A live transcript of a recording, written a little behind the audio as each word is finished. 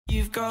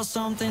You've got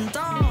something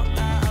dark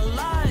that I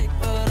like,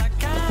 but I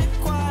can't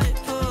quite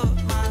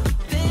put my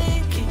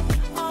pinky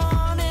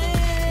on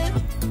it.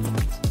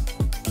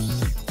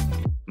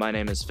 My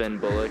name is Fynn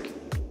Bullock.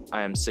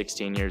 I am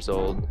 16 years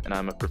old, and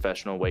I'm a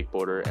professional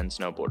wakeboarder and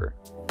snowboarder.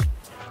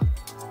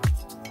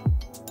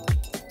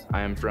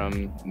 I am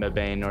from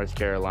Mebane, North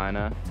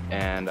Carolina,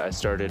 and I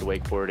started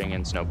wakeboarding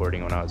and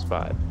snowboarding when I was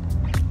 5.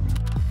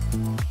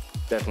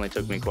 Definitely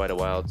took me quite a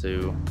while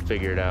to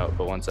figure it out,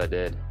 but once I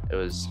did, it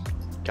was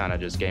kind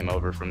of just game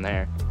over from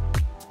there.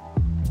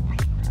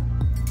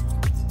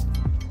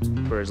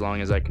 For as long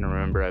as I can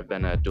remember, I've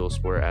been a dual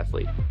sport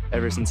athlete.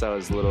 Ever since I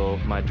was little,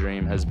 my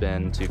dream has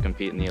been to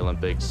compete in the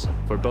Olympics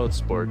for both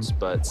sports,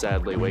 but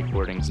sadly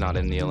wakeboarding's not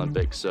in the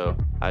Olympics, so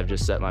I've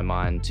just set my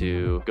mind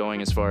to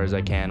going as far as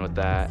I can with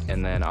that,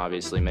 and then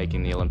obviously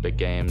making the Olympic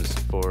Games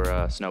for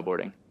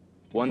snowboarding.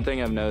 One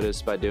thing I've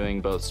noticed by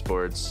doing both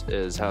sports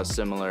is how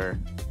similar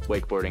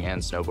wakeboarding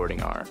and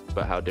snowboarding are,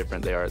 but how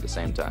different they are at the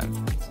same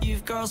time.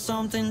 You've got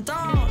something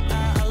dark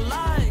that I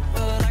like,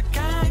 but I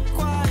can't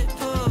quite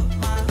put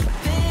my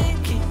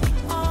pinky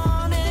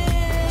on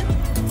it.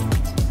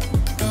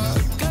 Got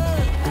a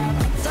good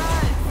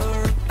appetite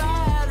for a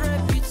bad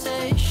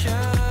reputation,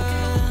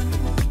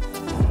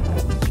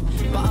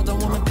 but I don't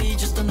wanna be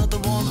just another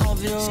one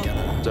of yours.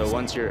 So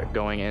once you're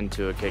going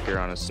into a kicker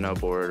on a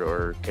snowboard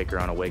or kicker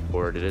on a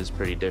wakeboard, it is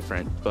pretty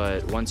different.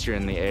 But once you're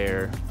in the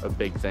air, a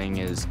big thing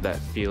is that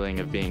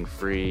feeling of being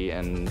free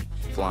and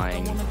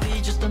flying. Could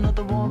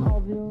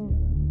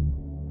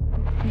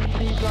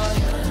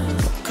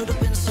have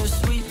been so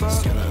sweet, bro.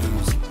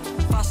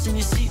 Fasten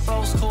your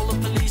seatbelts, call the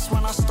police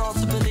when I start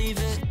to believe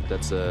it.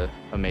 That's an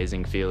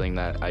amazing feeling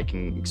that I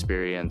can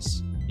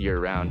experience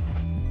year-round.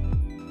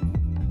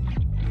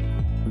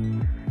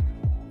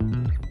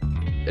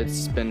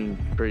 It's been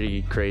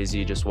pretty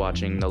crazy just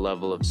watching the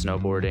level of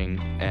snowboarding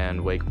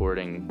and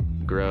wakeboarding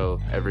grow.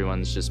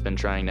 Everyone's just been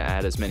trying to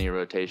add as many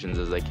rotations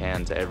as they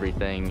can to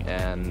everything,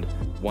 and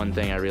one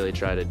thing I really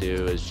try to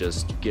do is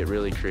just get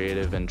really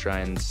creative and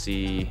try and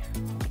see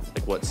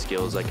what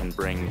skills I can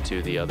bring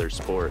to the other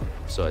sport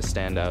so I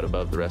stand out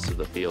above the rest of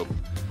the field.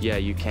 Yeah,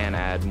 you can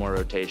add more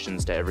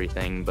rotations to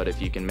everything, but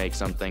if you can make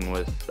something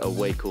with a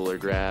way cooler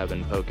grab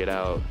and poke it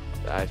out,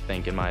 I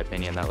think, in my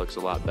opinion, that looks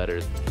a lot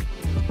better.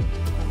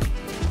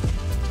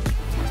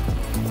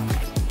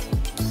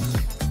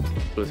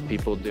 With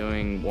people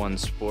doing one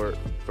sport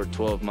for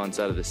 12 months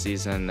out of the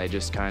season, they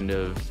just kind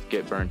of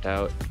get burnt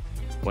out.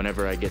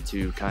 Whenever I get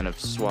to kind of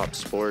swap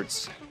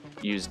sports,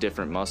 use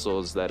different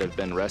muscles that have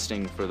been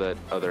resting for that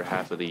other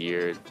half of the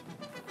year,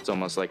 it's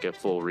almost like a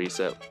full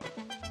reset.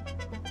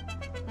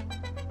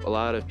 A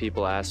lot of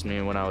people asked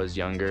me when I was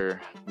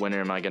younger, when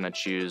am I going to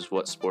choose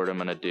what sport I'm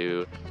going to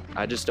do?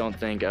 I just don't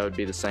think I would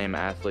be the same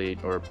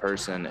athlete or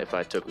person if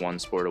I took one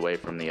sport away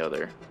from the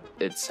other.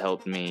 It's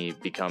helped me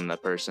become the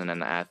person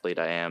and the athlete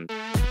I am.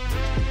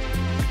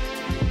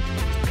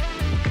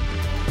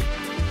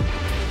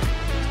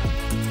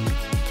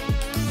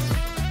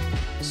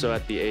 So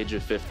at the age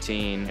of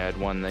 15, I'd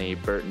won the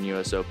Burton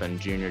US Open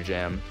Junior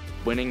Jam.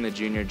 Winning the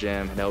Junior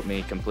Jam had helped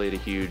me complete a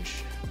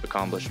huge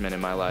accomplishment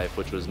in my life,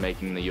 which was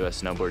making the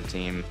US snowboard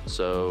team.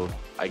 So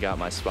I got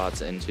my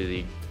spots into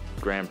the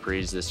Grand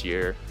Prix this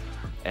year,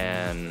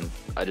 and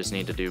I just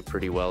need to do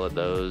pretty well at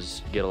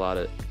those, get a lot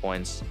of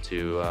points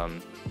to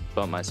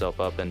bump myself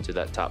up into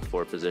that top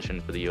 4 position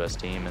for the US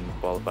team and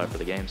qualify for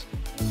the games.